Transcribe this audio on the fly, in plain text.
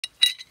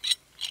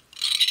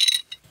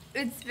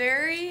It's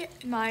very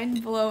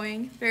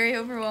mind-blowing, very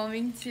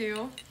overwhelming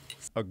too.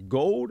 A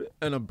gold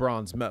and a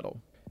bronze medal.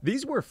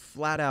 These were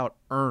flat out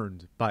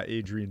earned by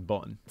Adrienne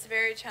Bunn. It's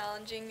very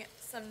challenging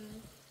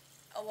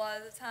a lot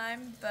of the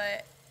time,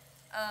 but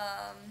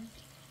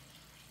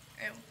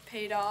it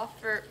paid off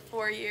for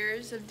 4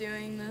 years of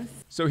doing this.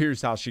 So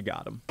here's how she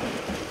got them.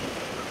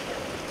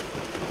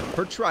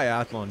 Her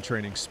triathlon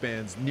training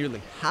spans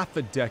nearly half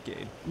a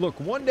decade. Look,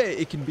 one day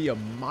it can be a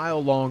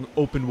mile-long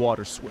open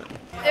water swim.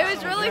 It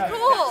was really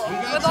cool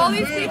with all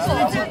these people.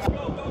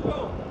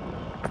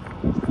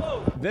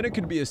 Then it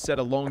could be a set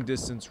of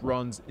long-distance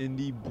runs in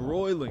the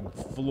broiling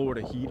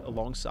Florida heat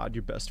alongside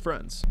your best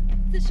friends.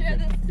 To share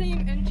the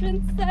same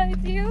entrance that I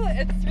do,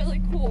 it's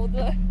really cool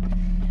to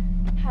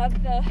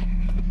have the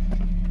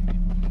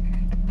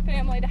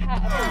family to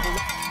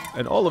have.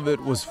 And all of it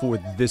was for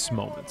this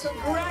moment.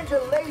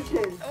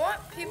 Congratulations! I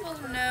want people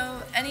to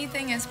know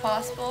anything is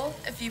possible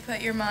if you put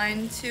your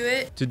mind to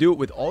it. To do it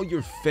with all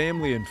your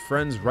family and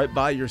friends right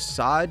by your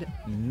side,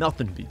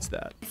 nothing beats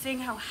that. Seeing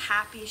how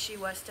happy she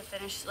was to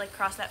finish,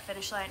 cross that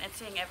finish line, and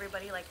seeing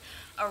everybody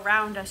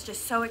around us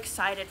just so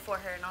excited for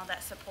her and all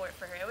that support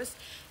for her.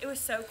 It was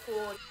so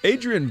cool.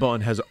 Adrienne Bunn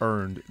has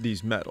earned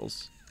these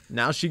medals.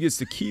 Now she gets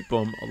to keep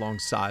them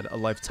alongside a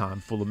lifetime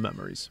full of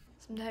memories.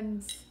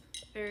 Sometimes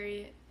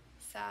very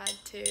sad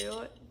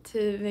too,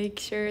 to make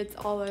sure it's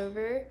all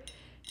over,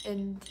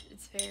 and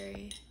it's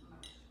very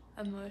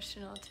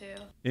emotional too.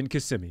 In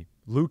Kissimmee,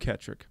 Lou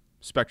Kettrick,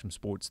 Spectrum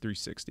Sports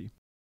 360.